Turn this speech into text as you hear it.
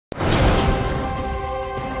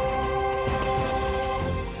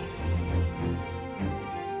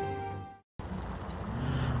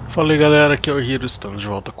Fala aí galera, aqui é o Hiro, estamos de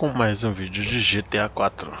volta com mais um vídeo de GTA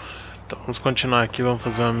 4. Então vamos continuar aqui, vamos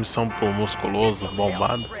fazer uma missão pro musculoso,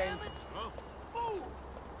 bombado.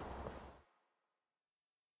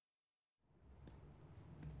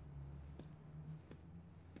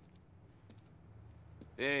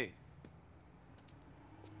 Hey.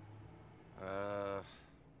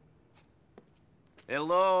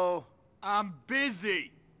 Hello? I'm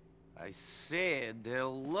busy. I said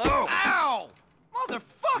hello. Ow! Is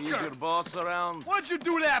Motherfucker! your boss around? What'd you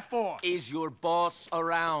do that for? Is your boss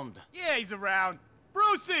around? Yeah, he's around.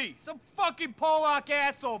 Brucey, some fucking Polak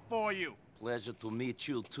asshole for you. Pleasure to meet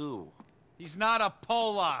you too. He's not a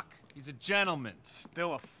Polak. He's a gentleman.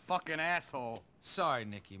 Still a fucking asshole. Sorry,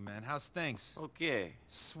 Nikki, man. How's things? Okay.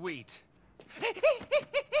 Sweet.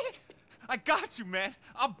 I got you, man.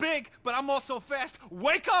 I'm big, but I'm also fast.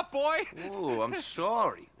 Wake up, boy! Oh, I'm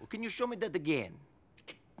sorry. Well, can you show me that again?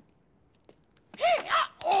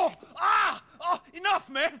 Oh! Enough,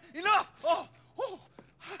 man! Enough! Oh!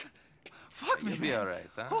 Fuck me, You'll be man. alright,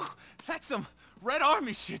 huh? Oh, that's some Red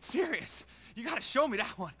Army shit, serious. You gotta show me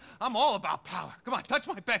that one. I'm all about power. Come on, touch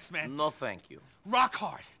my pecs, man. No, thank you. Rock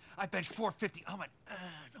hard. I bench 450. I'm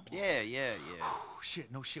no. Yeah.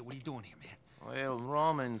 Shit, no shit. What are you doing here, man? Well,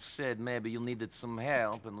 Roman said maybe you needed some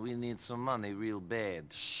help and we need some money real bad.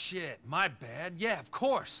 Shit, my bad. Yeah, of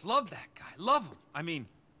course. Love that guy. Love him. I mean,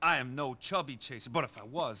 I am no chubby chaser, but if I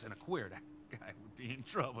was and a queer, that guy would be in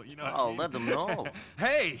trouble, you know what I mean? Let them know.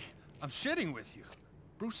 Hey, I'm shitting with you.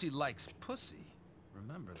 Brucey likes pussy.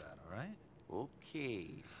 Remember that, all right?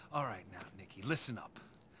 Okay. All right now, Nikki, listen up.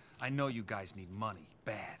 I know you guys need money,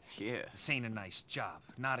 bad. Yeah. This ain't a nice job.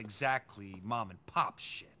 Not exactly mom and pop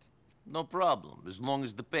shit. No problem, as long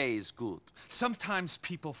as the pay is good. Sometimes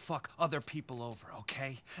people fuck other people over,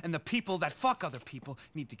 okay? And the people that fuck other people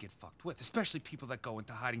need to get fucked with, especially people that go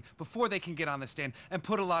into hiding before they can get on the stand and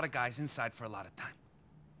put a lot of guys inside for a lot of time.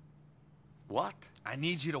 What? I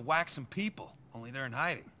need you to whack some people, only they're in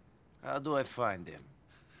hiding. How do I find them?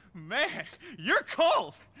 Man, you're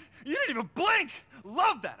cold! You didn't even blink!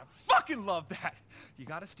 Love that! I fucking love that! You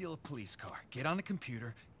gotta steal a police car, get on the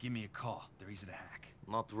computer, give me a call. They're easy to hack.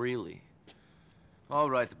 Not really. All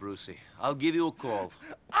right, Brucey. I'll give you a call.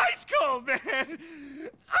 Ice cold, man!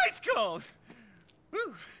 Ice cold!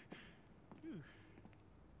 Whew.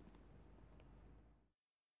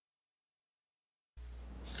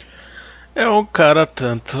 É um cara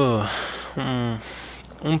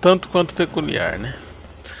um tanto quanto peculiar, né?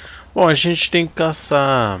 Bom, a gente tem que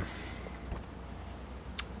caçar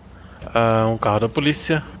um carro da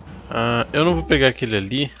polícia. Eu não vou pegar aquele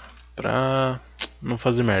ali pra não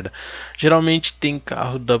fazer merda. Geralmente tem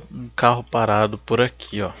carro parado por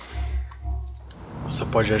aqui, ó. Você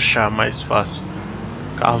pode achar mais fácil.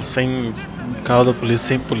 Carro da polícia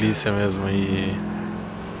sem polícia mesmo.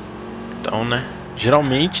 Então, né?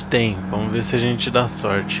 Geralmente tem. Vamos ver se a gente dá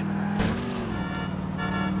sorte.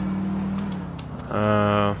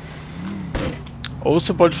 Ou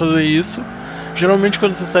você pode fazer isso. Geralmente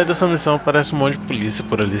quando você sai dessa missão aparece um monte de polícia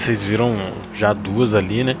por ali. Vocês viram já duas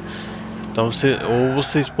ali, né? Então ou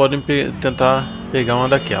vocês podem tentar pegar uma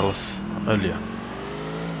daquelas. Ali, ó.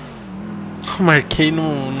 Eu marquei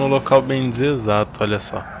no local bem dizer exato, olha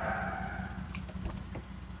só.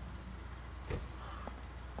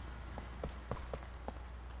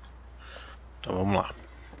 Então vamos lá.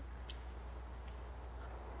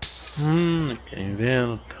 Quem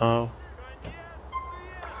vendo tal.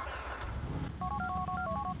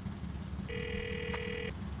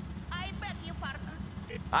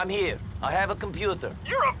 I'm here. I have a computer.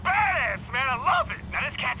 You're a badass, man. I love it. Now,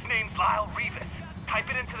 this cat's name's Lyle Rivas. Type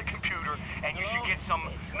it into the computer, and you should get some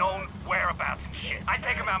known whereabouts and shit. I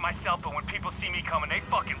take him out myself, but when people see me coming, they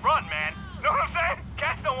fucking run, man. Know what I'm saying?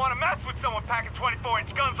 Cats don't want to mess with someone packing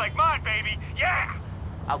 24-inch guns like mine, baby. Yeah!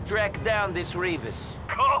 I'll track down this Rivas.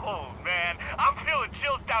 Cold, man. I'm feeling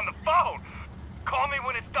chills down the phone. Call me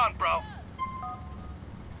when it's done, bro.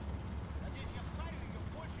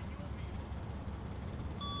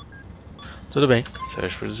 Tudo bem.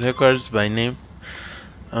 Search for these records by name.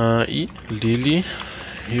 E Lily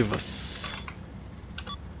Rivas.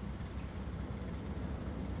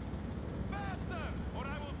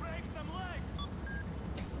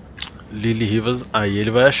 Lily Rivas, aí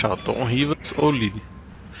ele vai achar Tom Rivas ou Lily.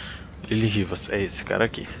 Lily Rivas, é esse cara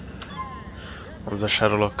aqui. Vamos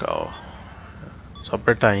achar o local. Só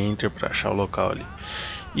apertar Enter para achar o local ali.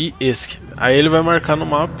 E esse, aí ele vai marcar no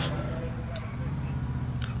mapa.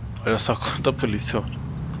 Olha só quanta polícia.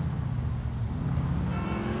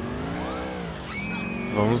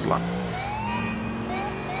 Vamos lá.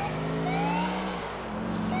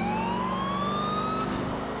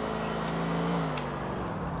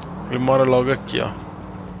 Ele mora logo aqui, ó.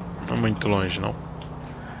 Não é muito longe, não.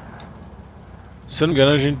 Se eu não me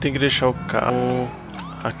engano, a gente tem que deixar o carro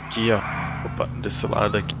aqui, ó. Opa, desse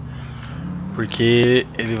lado aqui. Porque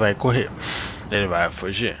ele vai correr. Ele vai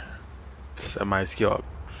fugir. Isso é mais que óbvio.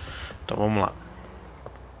 Então vamos lá.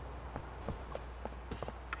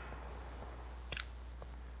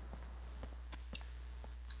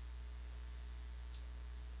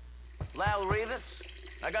 Lyle Rivas,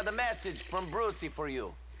 I got a message from Brucey for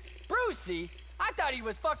you. Brucey? I thought he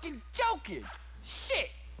was fucking joking. Shit.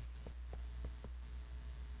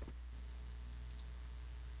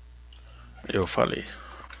 Eu falei.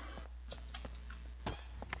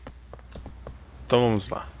 Então vamos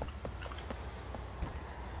lá.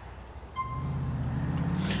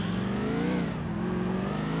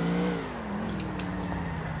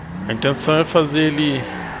 A intenção é fazer ele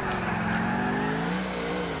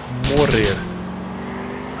morrer.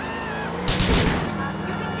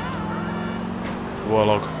 Voa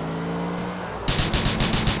logo.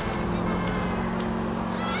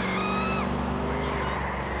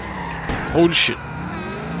 Holy shit.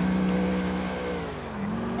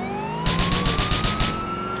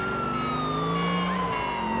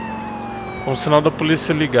 Com o sinal da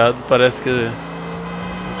polícia ligado, parece que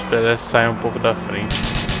os pedestres saem um pouco da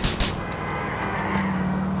frente.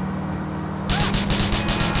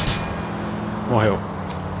 Morreu,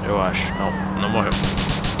 eu acho. Não, não morreu.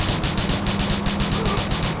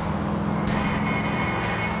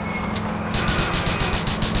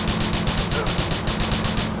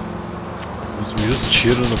 Uns 1000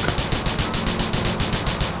 tiros no carro.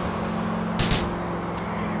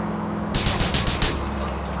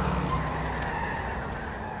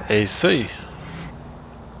 É isso aí.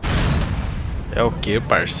 É o que,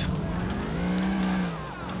 parça?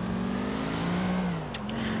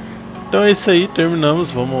 Então é isso aí,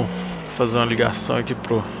 terminamos. Vamos fazer uma ligação aqui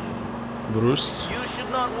pro Bruce. You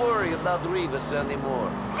should not worry about Rivas anymore.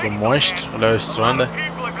 Pro monstro, olha o Stronda.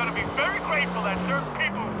 People are gonna be very grateful that certain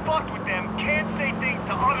people who fucked with them can't say things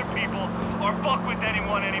to other people or fuck with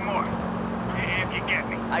anyone anymore. If you get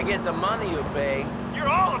me. I get the money you pay. You're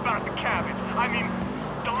all about the cabbage. I mean,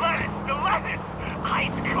 the lettuce, the lettuce.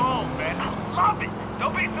 Ice cold, man. I love it.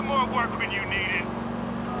 There'll be some more work when you need it.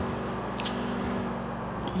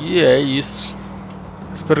 E é isso.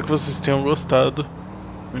 Espero que vocês tenham gostado.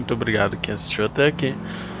 Muito obrigado quem assistiu até aqui.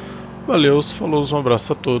 Valeu, falou, um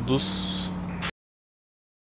abraço a todos.